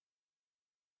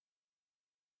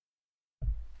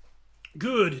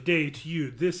Good day to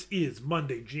you. This is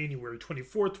Monday, January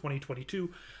 24th, 2022.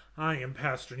 I am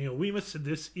Pastor Neil Weemus, and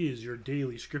this is your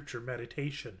daily scripture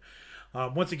meditation.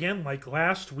 Once again, like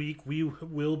last week, we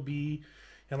will be,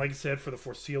 and like I said, for the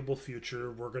foreseeable future,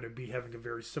 we're going to be having a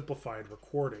very simplified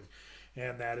recording,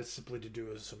 and that is simply to do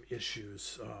with some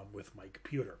issues with my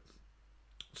computer.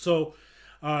 So,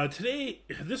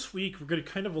 this week, we're going to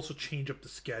kind of also change up the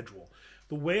schedule.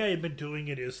 The way I have been doing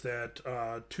it is that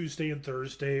Tuesday and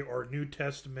Thursday are New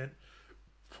Testament,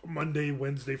 Monday,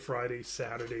 Wednesday, Friday,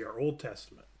 Saturday are Old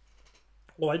Testament.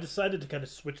 Well, I decided to kind of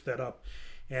switch that up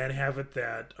and have it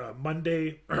that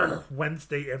Monday,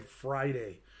 Wednesday, and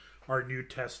Friday are New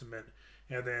Testament,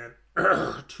 and then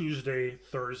Tuesday,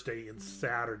 Thursday, and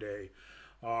Saturday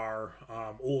are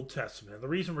Old Testament. And the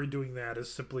reason we're doing that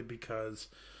is simply because,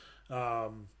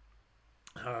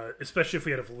 especially if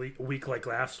we had a week like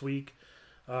last week,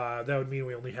 that would mean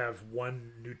we only have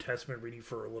one New Testament reading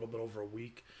for a little bit over a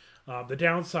week. The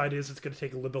downside is it's going to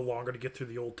take a little bit longer to get through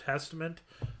the Old Testament,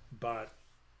 but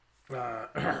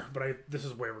this is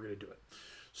the way we're going to do it.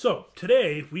 So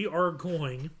today we're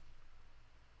going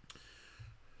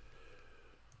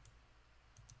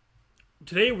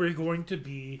to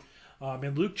be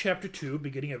in Luke chapter 2,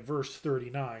 beginning at verse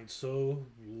 39. So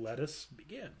let us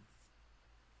begin.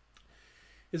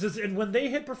 It says, "And when they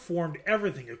had performed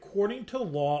everything according to the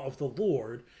law of the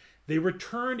Lord, they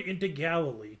returned into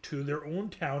Galilee to their own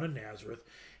town of Nazareth.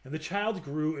 And the child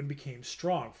grew and became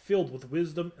strong, filled with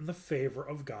wisdom, and the favor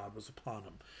of God was upon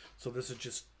him." So this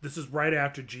is right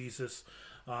after Jesus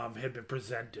had been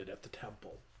presented at the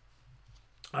temple.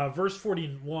 Verse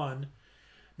 41,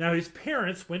 "Now his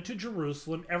parents went to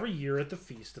Jerusalem every year at the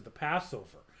feast of the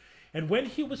Passover. And when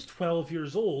he was 12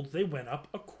 years old, they went up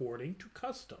according to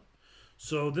custom."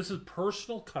 So this is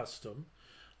personal custom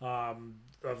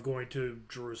of going to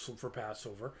Jerusalem for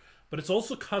Passover, but it's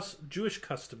also Jewish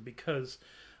custom because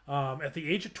at the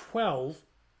age of 12,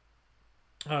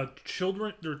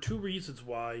 children, there are two reasons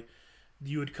why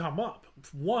you would come up.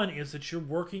 One is that you're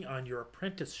working on your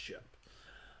apprenticeship,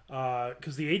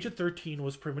 because the age of 13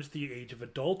 was pretty much the age of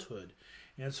adulthood,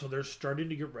 and so they're starting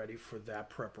to get ready for that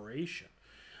preparation.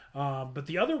 But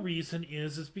the other reason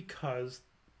is because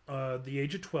the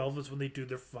age of 12 is when they do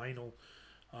their final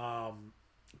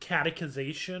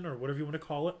catechization, or whatever you want to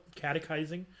call it,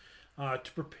 catechizing,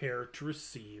 to prepare to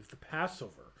receive the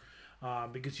Passover.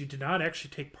 Because you did not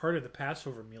actually take part of the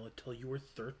Passover meal until you were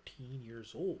 13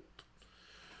 years old.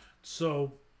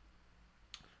 So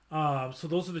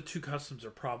those are the two customs that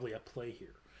are probably at play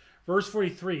here. Verse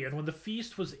 43, "And when the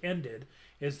feast was ended,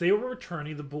 as they were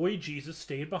returning, the boy Jesus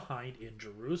stayed behind in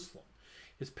Jerusalem.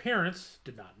 His parents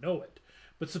did not know it.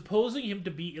 But supposing him to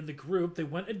be in the group, they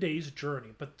went a day's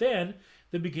journey. But then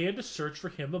they began to search for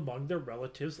him among their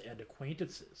relatives and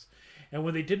acquaintances. And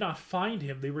when they did not find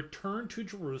him, they returned to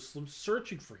Jerusalem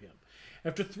searching for him.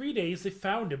 After 3 days, they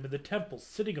found him in the temple,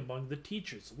 sitting among the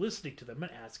teachers, listening to them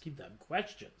and asking them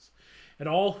questions. And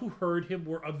all who heard him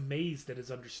were amazed at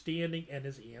his understanding and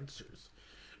his answers.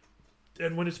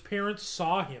 And when his parents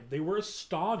saw him, they were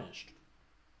astonished.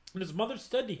 And his mother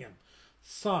said to him,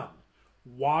 'Son,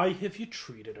 why have you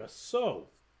treated us so?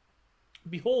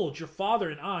 Behold, your father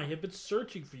and I have been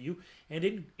searching for you and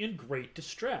in great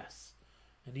distress.'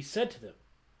 And he said to them,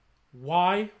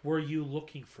 'Why were you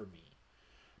looking for me?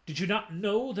 Did you not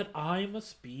know that I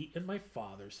must be in my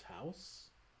Father's house?'"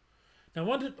 Now I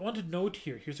want to note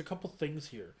here's a couple things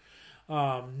here.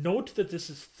 Note that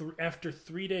this is after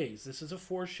 3 days. This is a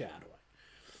foreshadowing.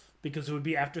 Because it would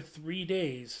be after 3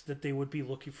 days that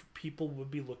people would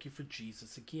be looking for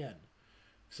Jesus again.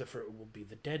 Except for it will be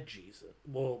the dead Jesus.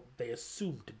 Well, they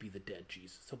assume to be the dead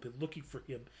Jesus. They'll be looking for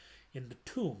him in the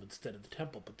tomb instead of the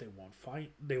temple, but they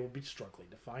will be struggling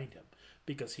to find him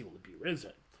because he will be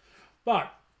risen.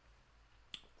 But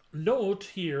note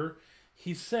here,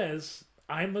 he says,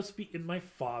 "I must be in my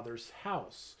Father's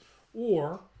house."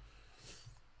 Or,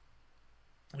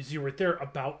 you see right there,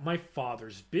 "about my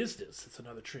Father's business." It's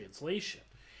another translation.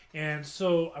 And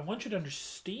so I want you to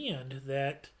understand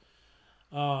that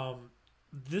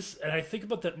and I think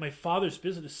about that, my Father's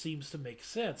business seems to make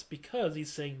sense because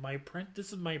he's saying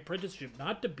this is my apprenticeship,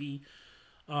 not to be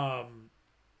a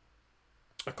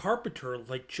carpenter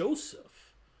like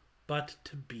Joseph, but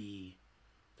to be,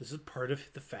 this is part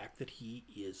of the fact that he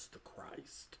is the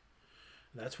Christ.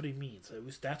 And that's what he means.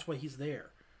 That's why he's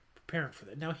there, preparing for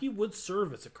that. Now, he would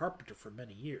serve as a carpenter for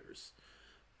many years,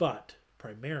 but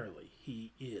primarily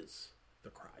he is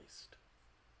the Christ.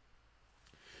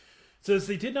 It says,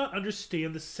 "They did not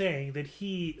understand the saying that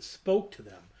he spoke to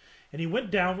them. And he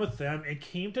went down with them and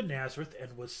came to Nazareth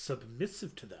and was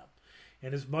submissive to them.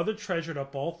 And his mother treasured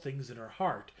up all things in her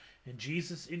heart. And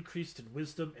Jesus increased in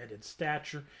wisdom and in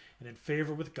stature and in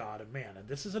favor with God and man. And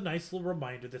this is a nice little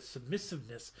reminder that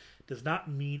submissiveness does not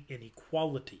mean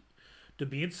inequality. To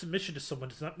be in submission to someone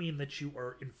does not mean that you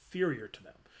are inferior to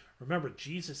them. Remember,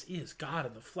 Jesus is God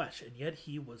in the flesh, and yet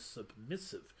he was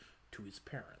submissive to his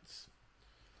parents.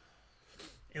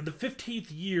 In the 15th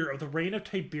year of the reign of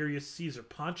Tiberius Caesar,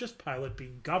 Pontius Pilate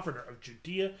being governor of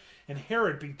Judea, and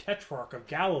Herod being tetrarch of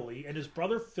Galilee, and his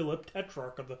brother Philip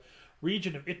tetrarch of the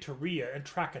region of Iturea and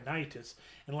Trachonitis,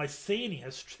 and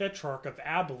Lysanias tetrarch of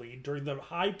Abilene, during the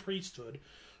high priesthood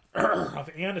of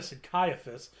Annas and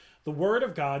Caiaphas, the word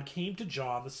of God came to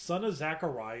John, the son of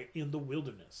Zechariah, in the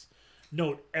wilderness.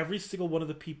 Note, every single one of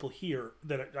the people here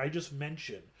that I just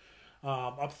mentioned,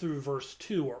 up through verse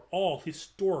 2, are all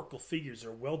historical figures that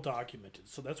are well documented.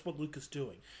 So that's what Luke is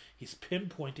doing. He's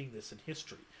pinpointing this in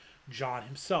history. John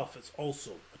himself is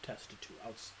also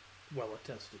well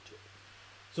attested to.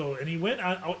 So, and he went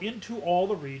out into all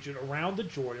the region around the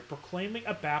Jordan, proclaiming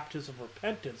a baptism of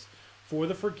repentance for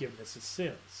the forgiveness of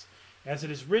sins. As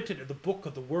it is written in the book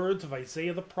of the words of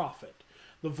Isaiah the prophet,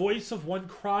 the voice of one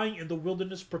crying in the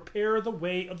wilderness, prepare the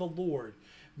way of the Lord,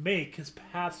 make his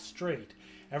path straight.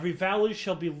 Every valley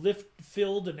shall be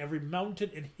filled, and every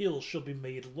mountain and hill shall be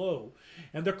made low,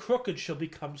 and the crooked shall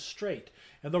become straight,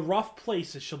 and the rough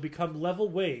places shall become level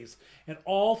ways, and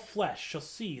all flesh shall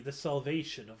see the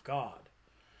salvation of God.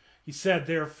 He said,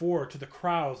 therefore, to the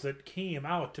crowds that came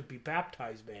out to be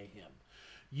baptized by him,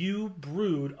 you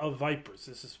brood of vipers.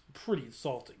 This is pretty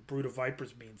insulting. Brood of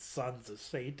vipers means sons of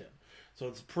Satan. So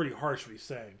it's pretty harsh what he's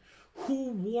saying.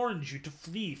 Who warns you to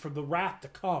flee from the wrath to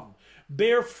come?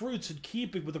 Bear fruits in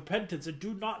keeping with repentance, and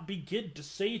do not begin to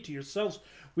say to yourselves,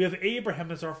 we have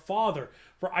Abraham as our father.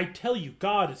 For I tell you,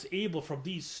 God is able from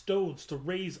these stones to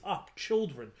raise up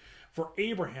children for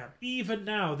Abraham. Even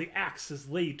now the axe is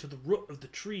laid to the root of the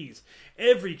trees.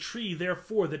 Every tree,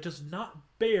 therefore, that does not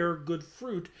bear good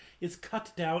fruit is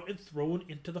cut down and thrown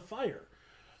into the fire.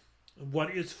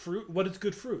 What is fruit? What is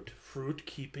good fruit? Fruit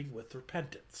keeping with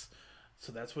repentance.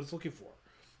 So that's what it's looking for.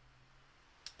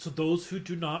 So those who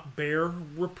do not bear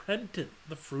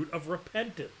the fruit of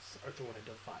repentance are thrown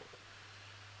into the fire.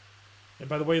 And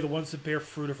by the way, the ones that bear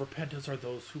fruit of repentance are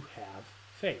those who have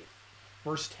faith.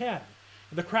 Verse 10.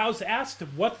 And the crowds asked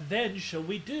him, what then shall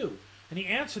we do? And he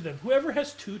answered them, whoever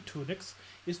has 2 tunics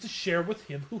is to share with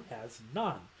him who has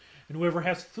none, and whoever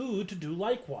has food to do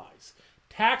likewise.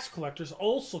 Tax collectors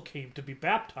also came to be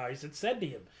baptized and said to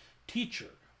him, Teacher,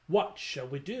 what shall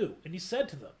we do? And he said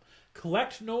to them,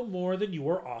 collect no more than you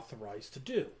are authorized to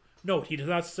do. Note, he does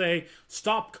not say,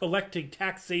 stop collecting,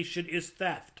 taxation is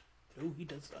theft. No, he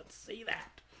does not say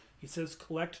that. He says,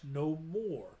 collect no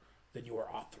more than you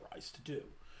are authorized to do.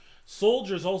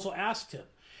 Soldiers also asked him,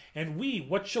 and we,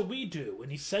 what shall we do?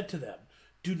 And he said to them,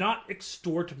 do not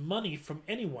extort money from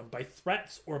anyone by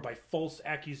threats or by false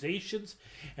accusations,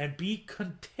 and be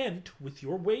content with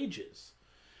your wages.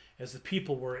 As the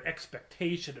people were in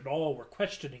expectation and all were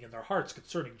questioning in their hearts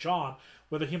concerning John,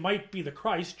 whether he might be the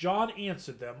Christ, John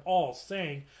answered them all,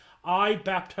 saying, I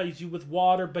baptize you with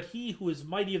water, but he who is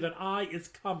mightier than I is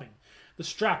coming, the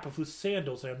strap of whose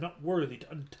sandals I am not worthy to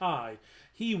untie.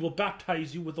 He will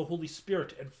baptize you with the Holy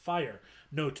Spirit and fire.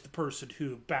 Note, the person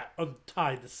who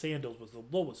untied the sandals was the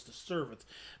lowest of servants,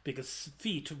 because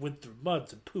feet went through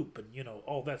muds and poop and,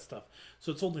 all that stuff.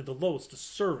 So it's only the lowest of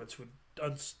servants who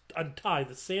would untie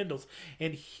the sandals.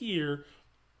 And here,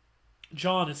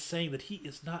 John is saying that he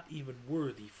is not even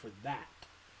worthy for that.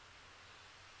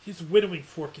 His winnowing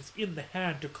fork is in the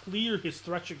hand to clear his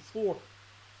threshing floor,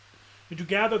 and to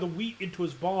gather the wheat into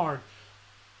his barn.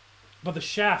 But the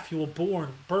chaff he will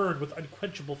burn with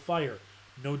unquenchable fire.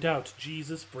 No doubt,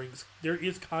 there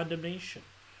is condemnation.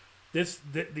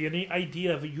 The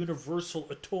idea of a universal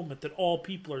atonement that all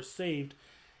people are saved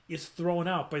is thrown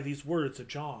out by these words of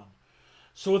John.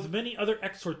 So with many other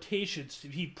exhortations,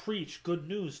 he preached good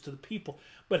news to the people.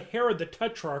 But Herod the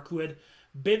Tetrarch, who had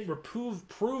been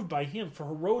proved by him for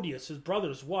Herodias, his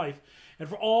brother's wife, and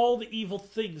for all the evil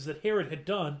things that Herod had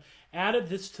done, added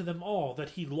this to them all,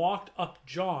 that he locked up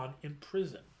John in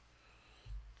prison.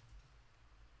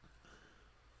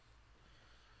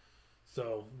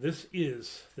 So this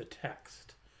is the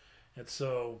text. And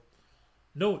so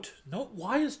note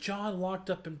why is John locked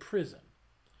up in prison?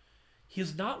 He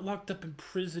is not locked up in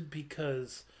prison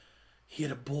because he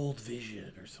had a bold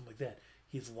vision or something like that.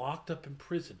 He's locked up in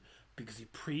prison because he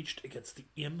preached against the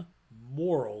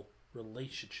immoral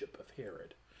relationship of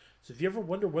Herod. So if you ever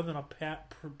wonder whether or not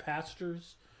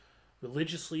pastors,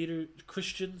 religious leaders,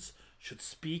 Christians should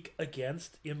speak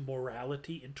against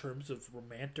immorality in terms of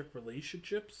romantic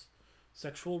relationships,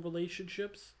 sexual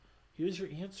relationships? Here's your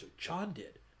answer. John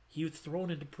did. He was thrown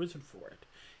into prison for it.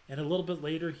 And a little bit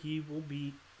later,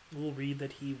 we'll read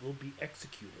that he will be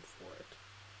executed for it.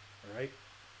 All right?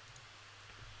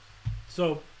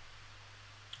 So,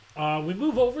 we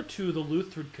move over to the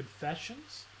Lutheran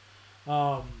Confessions.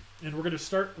 And we're going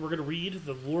to read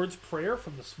the Lord's Prayer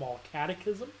from the Small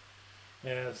Catechism,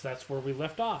 as that's where we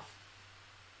left off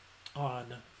on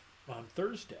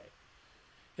Thursday.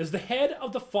 As the head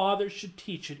of the father should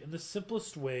teach it in the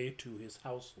simplest way to his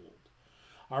household.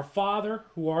 Our Father,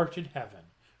 who art in heaven.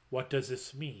 What does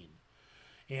this mean?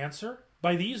 Answer.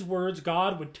 By these words,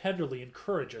 God would tenderly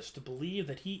encourage us to believe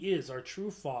that he is our true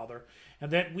Father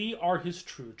and that we are his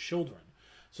true children,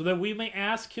 so that we may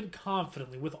ask him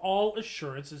confidently with all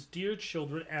assurance as dear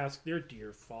children ask their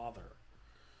dear Father.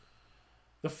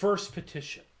 The first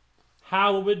petition.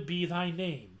 Hallowed be thy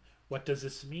name. What does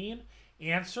this mean?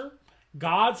 Answer.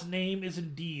 God's name is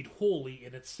indeed holy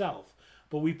in itself,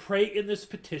 but we pray in this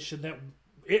petition that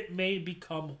it may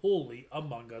become holy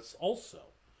among us also.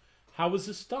 How is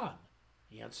this done?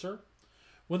 Answer.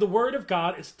 When the word of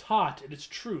God is taught in its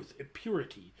truth and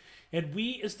purity, and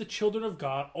we as the children of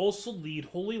God also lead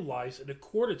holy lives in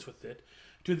accordance with it,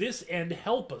 to this end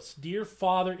help us, dear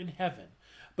Father in heaven.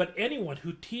 But anyone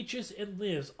who teaches and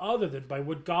lives other than by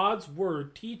what God's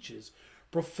word teaches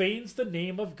profanes the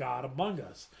name of God among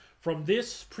us. From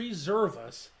this preserve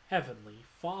us, Heavenly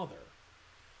Father.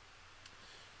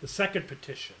 The second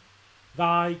petition.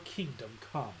 Thy kingdom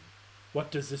come. What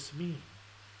does this mean?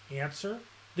 Answer.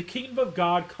 The kingdom of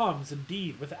God comes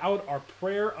indeed without our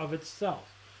prayer of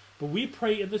itself, but we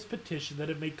pray in this petition that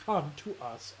it may come to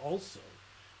us also.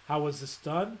 How is this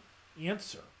done?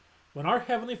 Answer. When our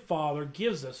Heavenly Father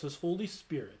gives us his Holy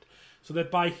Spirit, so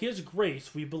that by his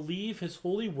grace we believe his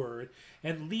holy word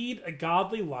and lead a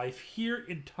godly life here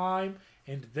in time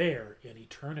and there in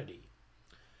eternity.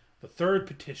 The third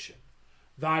petition.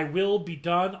 Thy will be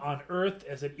done on earth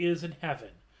as it is in heaven.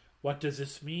 What does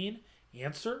this mean?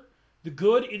 Answer. The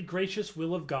good and gracious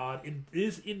will of God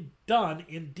is done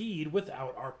indeed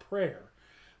without our prayer.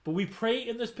 But we pray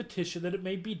in this petition that it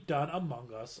may be done among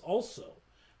us also.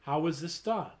 How is this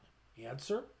done?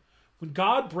 Answer. When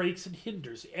God breaks and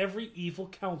hinders every evil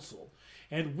counsel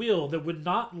and will that would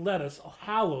not let us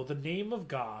hallow the name of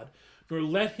God, nor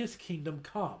let his kingdom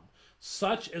come,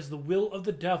 such as the will of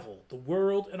the devil, the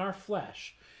world, and our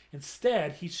flesh.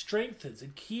 Instead, he strengthens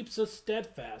and keeps us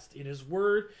steadfast in his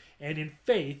word and in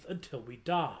faith until we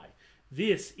die.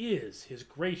 This is his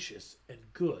gracious and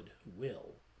good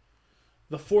will.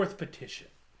 The fourth petition.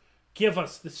 Give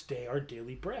us this day our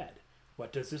daily bread.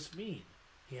 What does this mean?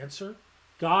 Answer.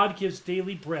 God gives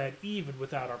daily bread even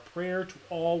without our prayer to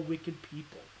all wicked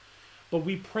people. But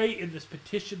we pray in this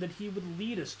petition that he would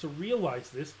lead us to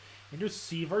realize this and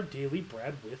receive our daily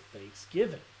bread with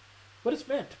thanksgiving. What is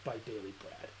meant by daily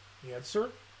bread?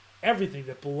 Answer. Everything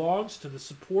that belongs to the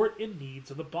support and needs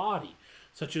of the body,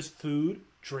 such as food,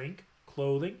 drink,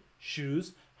 clothing,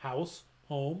 shoes, house,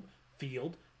 home,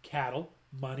 field, cattle,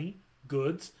 money,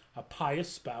 goods, a pious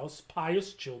spouse,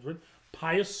 pious children,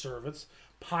 pious servants,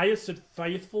 pious and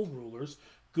faithful rulers,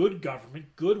 good government,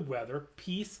 good weather,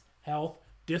 peace, health,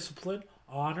 discipline,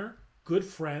 honor, good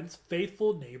friends,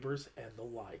 faithful neighbors, and the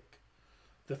like.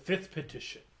 The fifth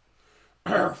petition.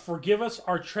 Forgive us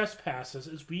our trespasses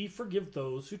as we forgive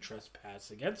those who trespass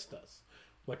against us.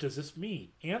 What does this mean?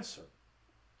 Answer.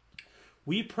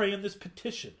 We pray in this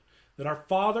petition that our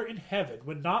Father in heaven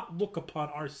would not look upon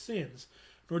our sins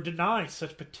nor deny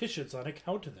such petitions on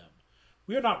account of them.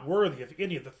 We are not worthy of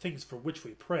any of the things for which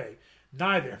we pray,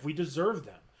 neither have we deserved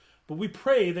them. But we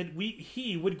pray that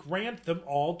he would grant them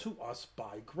all to us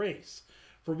by grace.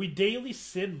 For we daily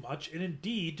sin much and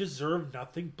indeed deserve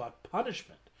nothing but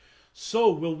punishment.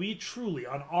 So will we truly,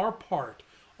 on our part,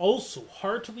 also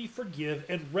heartily forgive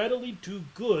and readily do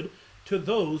good to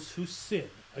those who sin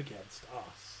against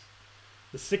us.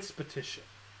 The sixth petition.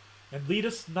 And lead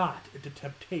us not into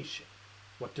temptation.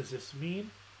 What does this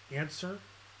mean? Answer.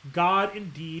 God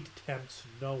indeed tempts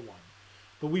no one.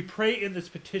 But we pray in this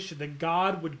petition that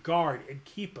God would guard and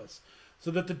keep us,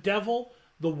 so that the devil,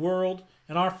 the world,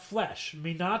 and our flesh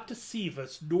may not deceive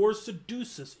us nor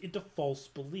seduce us into false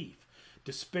belief,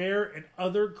 despair, and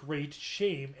other great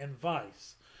shame and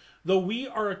vice. Though we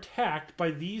are attacked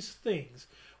by these things,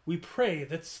 we pray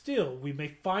that still we may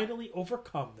finally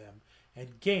overcome them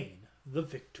and gain the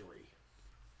victory.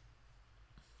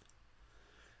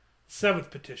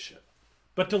 Seventh petition.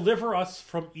 But deliver us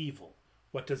from evil.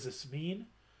 What does this mean?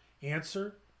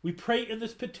 Answer. We pray in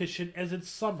this petition as in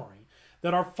summary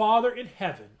that our Father in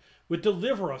heaven would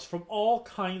deliver us from all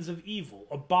kinds of evil,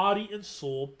 of body and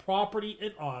soul, property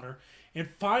and honor, And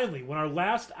finally, when our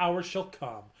last hour shall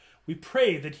come, we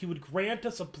pray that he would grant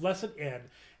us a blessed end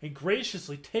and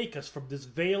graciously take us from this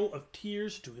vale of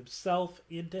tears to himself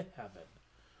into heaven.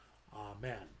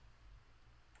 Amen.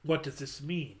 What does this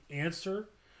mean? Answer: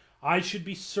 I should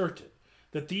be certain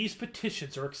that these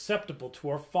petitions are acceptable to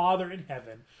our Father in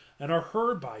heaven and are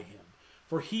heard by him,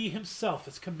 for he himself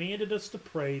has commanded us to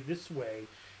pray this way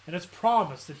and has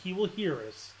promised that he will hear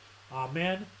us.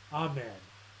 Amen, amen.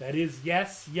 That is,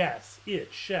 yes, yes,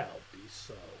 it shall be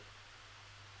so.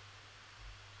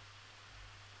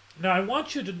 Now I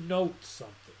want you to note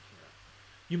something here.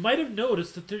 You might have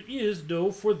noticed that there is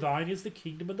no "for thine is the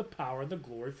kingdom and the power and the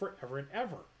glory forever and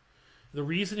ever." The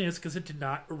reason is because it did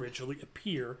not originally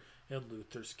appear in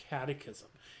Luther's catechism.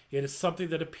 It is something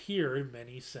that appeared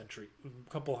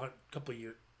couple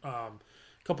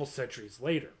centuries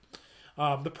later.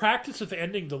 The practice of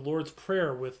ending the Lord's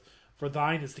Prayer with "For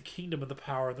thine is the kingdom and the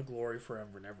power and the glory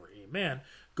forever and ever, amen,"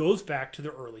 goes back to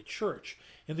the early church.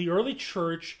 In the early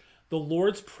church, the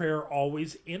Lord's Prayer all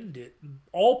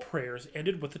prayers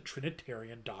ended with a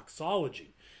Trinitarian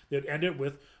doxology. It ended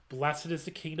with "Blessed is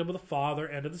the kingdom of the Father,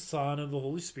 and of the Son, and of the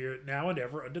Holy Spirit, now and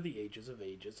ever, unto the ages of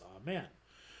ages. Amen."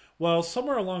 Well,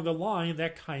 somewhere along the line,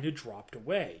 that kind of dropped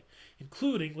away,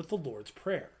 including with the Lord's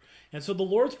Prayer. And so the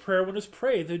Lord's Prayer, when it's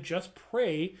prayed, they just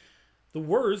pray the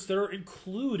words that are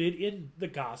included in the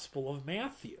Gospel of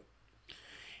Matthew.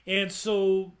 And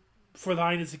so, "For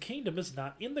thine is the kingdom" is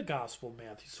not in the Gospel of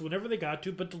Matthew. So whenever they got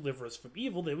to "but deliver us from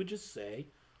evil," they would just say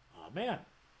Amen.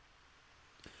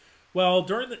 Well,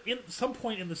 in some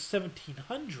point in the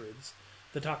 1700s,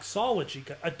 a doxology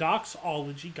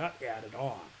got added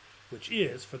on, which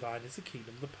is "For thine is the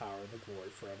kingdom, the power, and the glory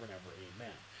forever and ever,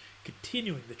 amen,"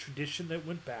 continuing the tradition that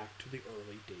went back to the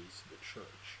early days of the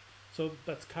church. So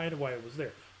that's kind of why it was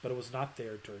there, but it was not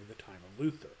there during the time of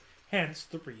Luther. Hence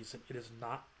the reason it is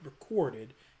not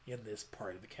recorded in this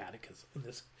part of the catechism, in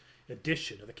this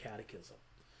edition of the catechism.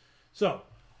 So,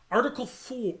 Article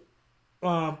 4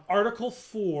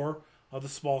 of the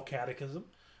Small Catechism,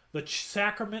 the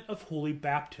sacrament of holy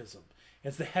baptism,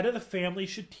 as the head of the family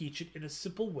should teach it in a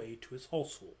simple way to his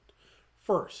household.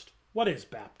 First, what is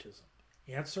baptism?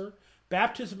 Answer: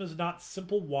 baptism is not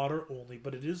simple water only,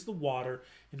 but it is the water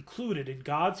included in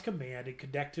God's command and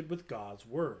connected with God's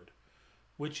word.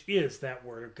 Which is that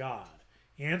word of God?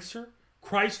 Answer: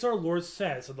 Christ our Lord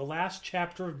says in the last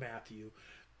chapter of Matthew,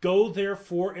 "Go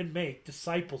therefore and make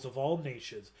disciples of all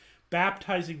nations,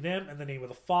 baptizing them in the name of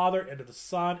the Father, and of the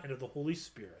Son, and of the Holy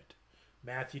Spirit."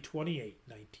 Matthew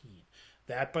 28:19.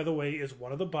 That, by the way, is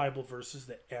one of the Bible verses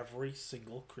that every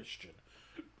single Christian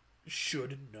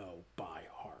should know by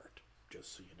heart,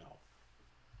 just so you know.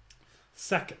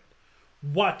 Second,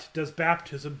 what does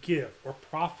baptism give or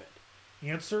profit?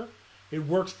 Answer: it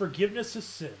works forgiveness of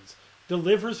sins,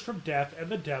 delivers from death and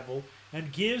the devil,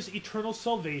 and gives eternal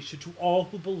salvation to all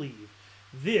who believe.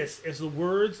 This, as the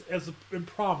words and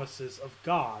promises of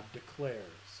God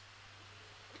declares.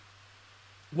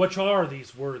 Which are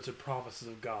these words and promises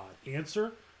of God?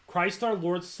 Answer: Christ our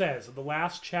Lord says in the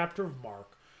last chapter of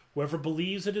Mark, "Whoever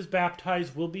believes and is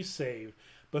baptized will be saved,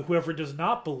 but whoever does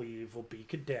not believe will be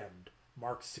condemned."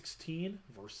 Mark 16,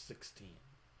 verse 16.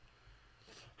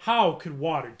 How can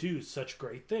water do such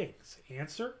great things?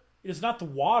 Answer: it is not the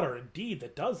water indeed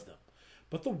that does them,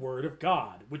 but the word of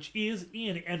God, which is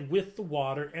in and with the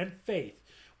water, and faith,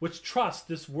 which trusts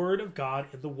this word of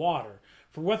God in the water.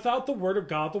 For without the word of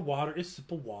God, the water is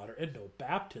simple water and no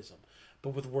baptism. But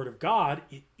with the word of God,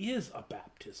 it is a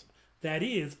baptism. That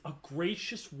is, a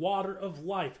gracious water of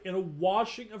life and a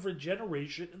washing of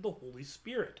regeneration in the Holy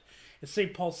Spirit. As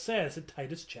St. Paul says in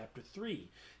Titus chapter 3,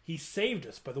 he saved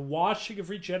us by the washing of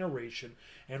regeneration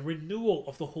and renewal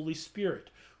of the Holy Spirit,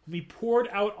 whom he poured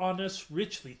out on us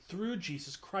richly through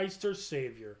Jesus Christ our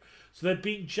Savior, so that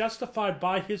being justified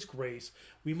by his grace,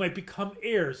 we might become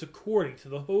heirs according to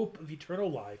the hope of eternal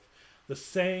life. The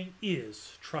saying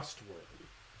is trustworthy.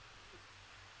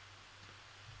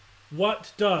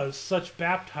 What does such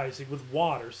baptizing with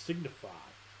water signify?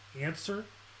 Answer: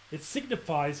 it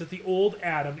signifies that the old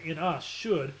Adam in us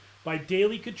should, by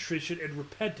daily contrition and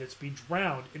repentance, be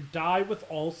drowned and die with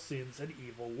all sins and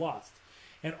evil lusts.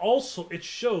 And also it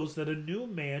shows that a new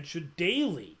man should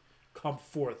daily come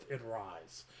forth and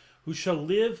rise, who shall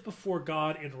live before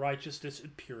God in righteousness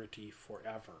and purity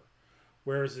forever.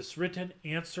 Where is this written?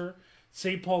 Answer: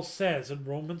 St. Paul says in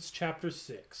Romans chapter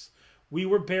 6, "We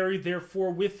were buried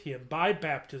therefore with him by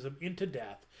baptism into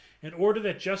death, in order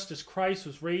that just as Christ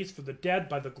was raised from the dead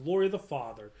by the glory of the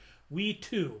Father, we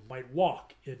too might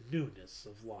walk in newness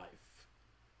of life."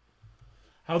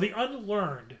 How the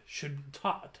unlearned should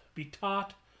be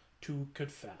taught to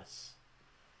confess.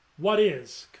 What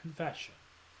is confession?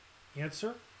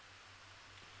 Answer.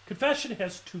 Confession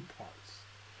has two parts.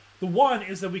 The one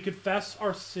is that we confess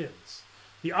our sins.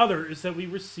 The other is that we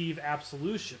receive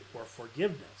absolution or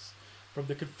forgiveness from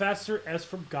the confessor as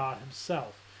from God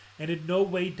himself, and in no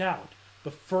way doubt,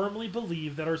 but firmly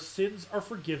believe that our sins are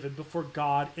forgiven before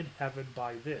God in heaven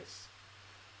by this.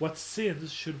 What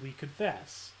sins should we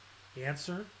confess?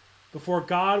 Answer. Before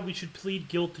God we should plead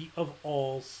guilty of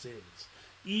all sins,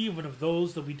 even of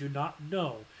those that we do not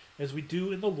know, as we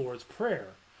do in the Lord's Prayer.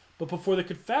 But before the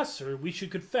confessor we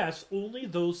should confess only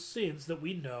those sins that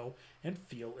we know and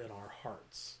feel in our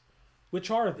hearts. Which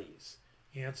are these?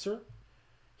 Answer.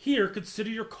 Here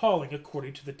consider your calling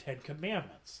according to the 10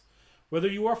 Commandments. Whether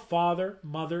you are father,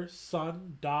 mother,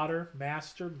 son, daughter,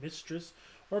 master, mistress,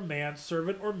 or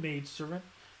manservant or maidservant,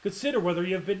 consider whether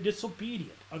you have been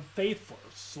disobedient, unfaithful,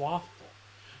 or slothful.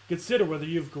 Consider whether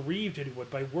you have grieved anyone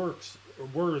by works, or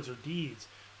words, or deeds,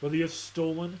 whether you have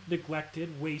stolen,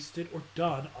 neglected, wasted, or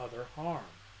done other harm.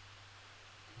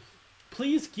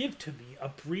 Please give to me a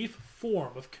brief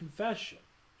form of confession.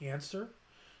 Answer.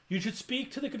 You should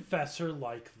speak to the confessor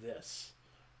like this.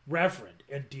 Reverend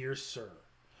and dear sir,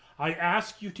 I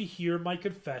ask you to hear my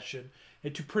confession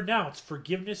and to pronounce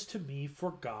forgiveness to me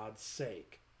for God's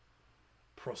sake.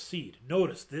 Proceed.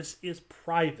 Notice this is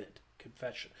private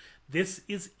confession. This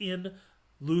is in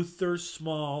Luther's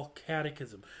Small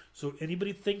Catechism. So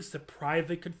anybody thinks that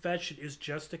private confession is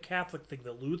just a Catholic thing,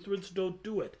 that Lutherans don't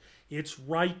do it. It's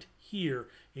right here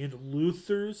in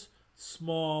Luther's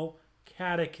Small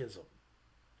Catechism.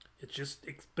 It's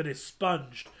been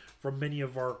expunged from many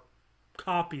of our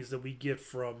copies that we get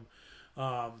from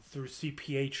through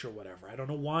CPH or whatever. I don't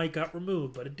know why it got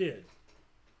removed, but it did.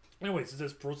 Anyways, it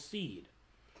says proceed.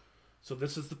 So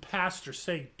this is the pastor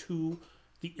saying to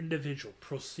the individual,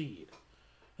 proceed.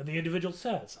 And the individual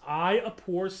says, I, a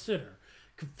poor sinner,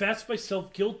 confess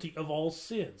myself guilty of all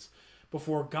sins.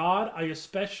 Before God, I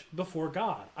especially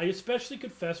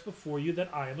confess before you that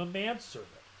I am a manservant,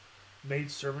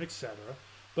 maidservant, etc.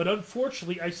 But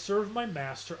unfortunately, I serve my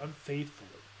master unfaithfully.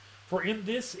 For in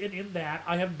this and in that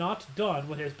I have not done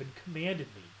what has been commanded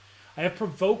me. I have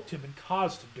provoked him and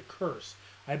caused him to curse.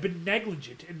 I have been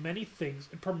negligent in many things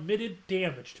and permitted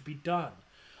damage to be done.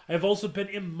 I have also been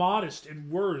immodest in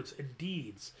words and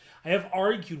deeds. I have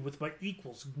argued with my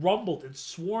equals, grumbled and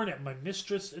sworn at my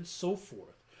mistress, and so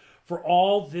forth. For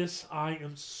all this I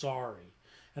am sorry,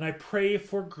 and I pray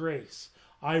for grace.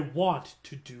 I want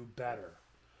to do better.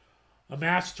 A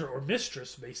master or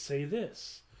mistress may say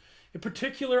this. In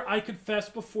particular, I confess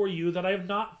before you that I have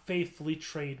not faithfully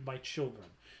trained my children,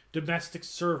 domestic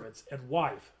servants, and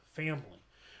wife, family,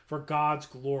 for God's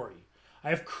glory. I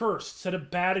have cursed, set a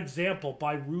bad example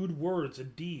by rude words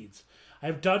and deeds. I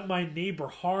have done my neighbor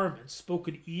harm and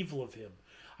spoken evil of him.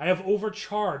 I have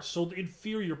overcharged, sold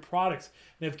inferior products,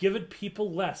 and have given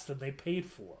people less than they paid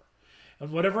for.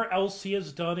 And whatever else he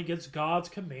has done against God's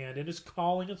command and his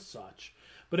calling and such.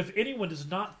 But if anyone does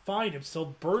not find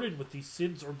himself burdened with these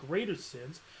sins or greater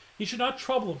sins, he should not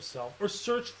trouble himself or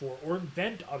search for or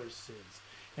invent other sins,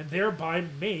 and thereby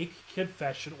make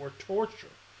confession or torture.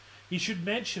 He should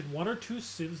mention one or two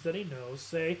sins that he knows,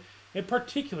 say, in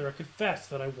particular, I confess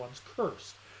that I once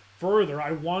cursed. Further,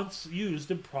 I once used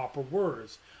improper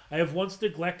words. I have once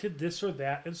neglected this or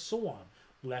that, and so on.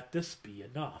 Let this be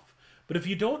enough. But if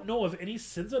you don't know of any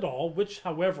sins at all, which,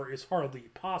 however, is hardly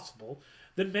possible,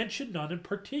 then mention none in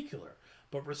particular,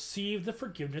 but receive the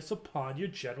forgiveness upon your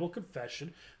general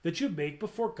confession that you make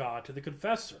before God to the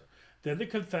confessor. Then the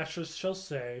confessor shall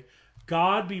say,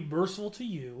 God be merciful to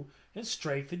you, and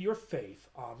strengthen your faith.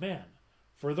 Amen.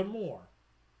 Furthermore,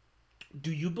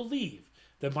 do you believe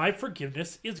that my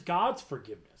forgiveness is God's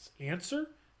forgiveness? Answer,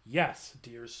 yes,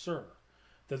 dear sir.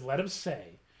 Then let him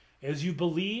say, as you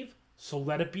believe, so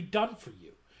let it be done for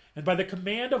you. And by the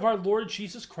command of our Lord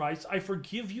Jesus Christ, I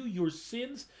forgive you your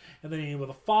sins in the name of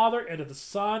the Father, and of the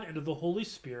Son, and of the Holy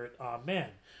Spirit. Amen.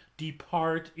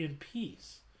 Depart in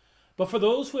peace. But for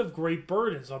those who have great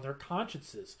burdens on their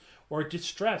consciences, or are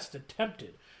distressed and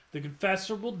tempted, the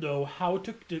confessor will know how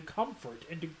to comfort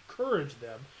and encourage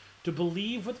them to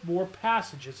believe with more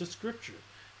passages of Scripture.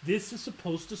 This is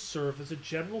supposed to serve as a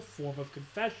general form of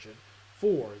confession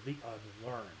for the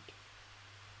unlearned.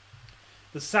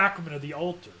 The sacrament of the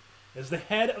altar, as the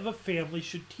head of a family,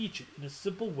 should teach it in a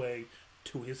simple way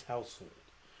to his household.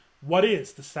 What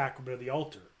is the sacrament of the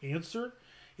altar? Answer,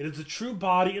 it is the true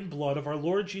body and blood of our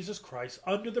Lord Jesus Christ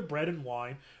under the bread and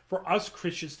wine for us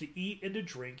Christians to eat and to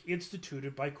drink,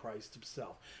 instituted by Christ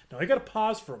himself. Now I got to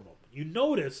pause for a moment. You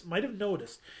might have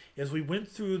noticed, as we went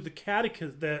through the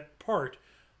catechism, that part,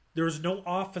 there is no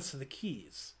office of the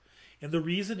keys. And the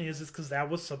reason is because that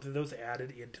was something that was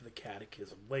added into the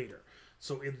catechism later.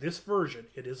 So in this version,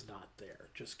 it is not there.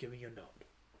 Just giving you a note.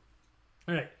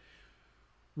 All right.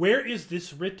 Where is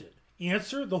this written?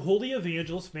 Answer: the holy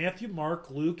evangelists Matthew, Mark,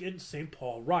 Luke, and St.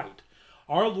 Paul write.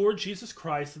 Our Lord Jesus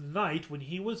Christ, in the night when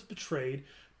he was betrayed,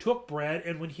 took bread,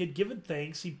 and when he had given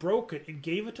thanks, he broke it and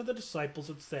gave it to the disciples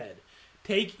and said,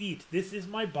 Take, eat, this is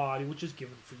my body which is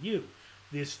given for you.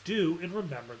 This do in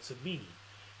remembrance of me.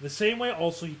 In the same way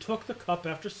also he took the cup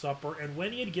after supper, and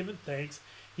when he had given thanks,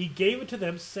 he gave it to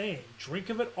them, saying, Drink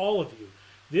of it, all of you.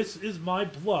 This is my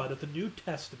blood of the New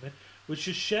Testament, which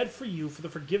is shed for you for the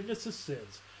forgiveness of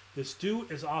sins. This do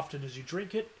as often as you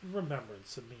drink it in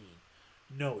remembrance of me.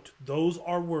 Note, those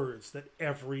are words that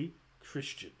every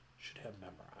Christian should have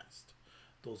memorized.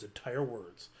 Those entire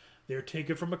words. They are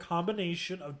taken from a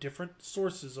combination of different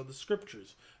sources of the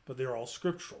scriptures, but they're all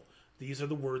scriptural. These are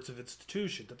the words of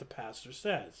institution that the pastor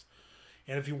says.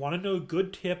 And if you want to know a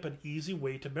good tip, an easy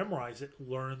way to memorize it,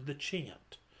 learn the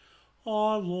chant.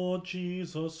 Our Lord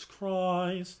Jesus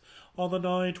Christ, on the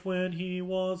night when he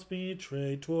was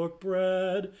betrayed, took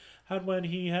bread, and when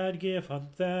he had given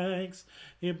thanks,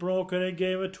 he broke it and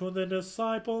gave it to the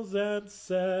disciples and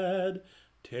said,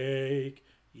 Take,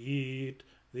 eat,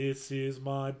 this is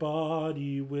my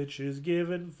body which is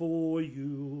given for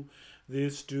you.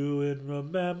 This do in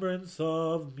remembrance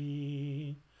of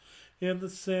me. In the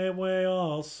same way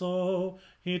also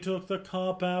he took the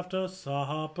cup after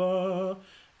supper,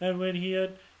 and when he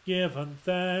had given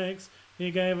thanks,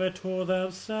 he gave it to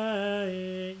them,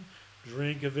 saying,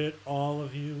 Drink of it, all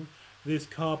of you. This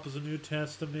cup is a New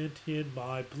Testament in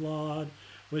my blood,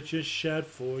 which is shed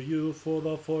for you for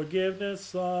the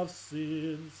forgiveness of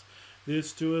sins.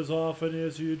 This do as often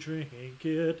as you drink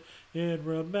it in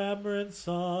remembrance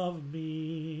of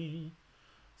me.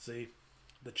 See,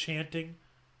 the chanting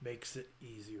makes it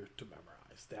easier to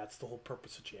memorize. That's the whole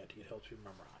purpose of chanting. It helps you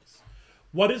memorize.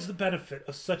 What is the benefit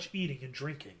of such eating and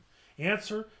drinking?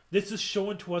 Answer: this is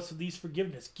shown to us of these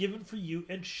forgiveness, given for you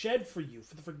and shed for you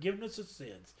for the forgiveness of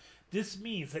sins. This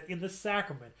means that in the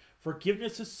sacrament,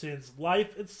 forgiveness of sins,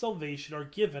 life, and salvation are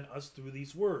given us through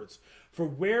these words. For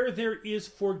where there is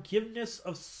forgiveness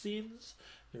of sins,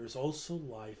 there is also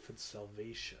life and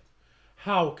salvation.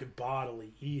 How can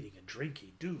bodily eating and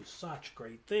drinking do such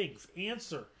great things?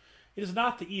 Answer: it is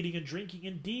not the eating and drinking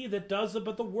indeed that does it,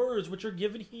 but the words which are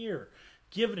given here,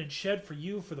 given and shed for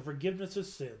you for the forgiveness of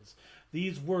sins.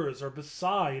 These words are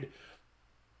beside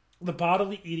the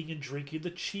bodily eating and drinking the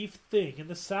chief thing in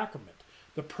the sacrament.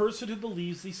 The person who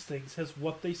believes these things has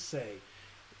what they say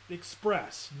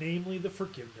express, namely the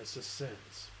forgiveness of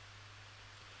sins.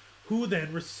 Who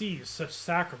then receives such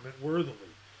sacrament worthily?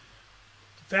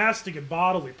 Fasting and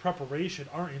bodily preparation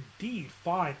are indeed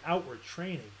fine outward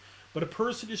training, but a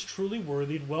person is truly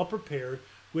worthy and well prepared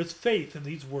with faith in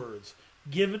these words,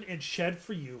 given and shed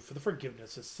for you for the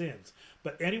forgiveness of sins.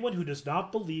 But anyone who does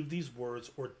not believe these words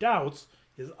or doubts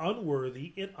is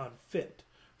unworthy and unfit,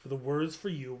 for the words for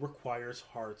you requires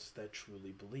hearts that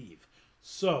truly believe.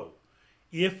 So,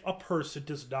 if a person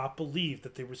does not believe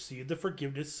that they receive the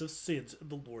forgiveness of sins in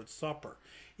the Lord's Supper,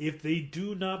 if they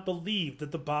do not believe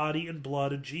that the body and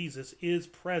blood of Jesus is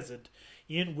present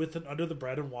in, with, and under the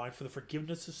bread and wine for the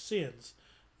forgiveness of sins,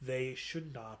 they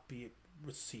should not be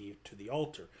received to the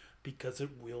altar, because it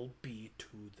will be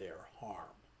to their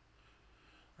harm.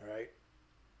 All right?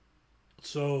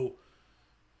 So,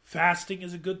 fasting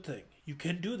is a good thing. You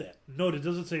can do that. Note, it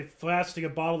doesn't say fasting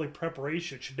and bodily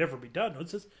preparation should never be done. No, it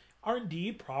says, are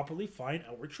indeed properly fine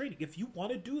outward training. If you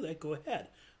want to do that, go ahead.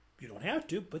 You don't have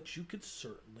to, but you could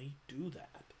certainly do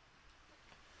that.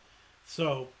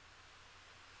 So,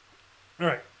 all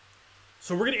right.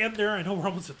 So we're going to end there. I know we're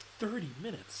almost at 30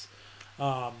 minutes.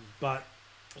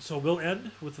 So we'll end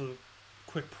with a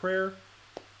quick prayer.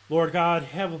 Lord God,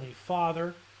 Heavenly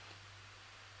Father,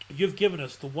 you've given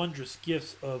us the wondrous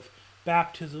gifts of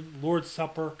baptism, Lord's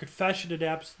Supper, confession, and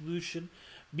absolution,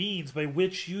 means by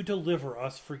which you deliver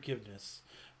us forgiveness.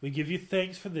 We give you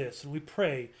thanks for this, and we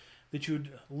pray that you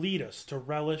would lead us to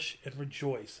relish and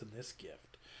rejoice in this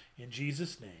gift. In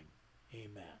Jesus' name,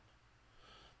 amen.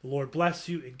 The Lord bless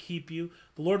you and keep you.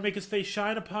 The Lord make his face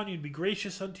shine upon you and be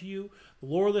gracious unto you. The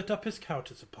Lord lift up his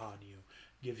countenance upon you,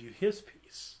 give you his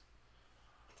peace.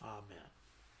 Amen.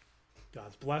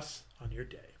 God's bless on your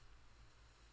day.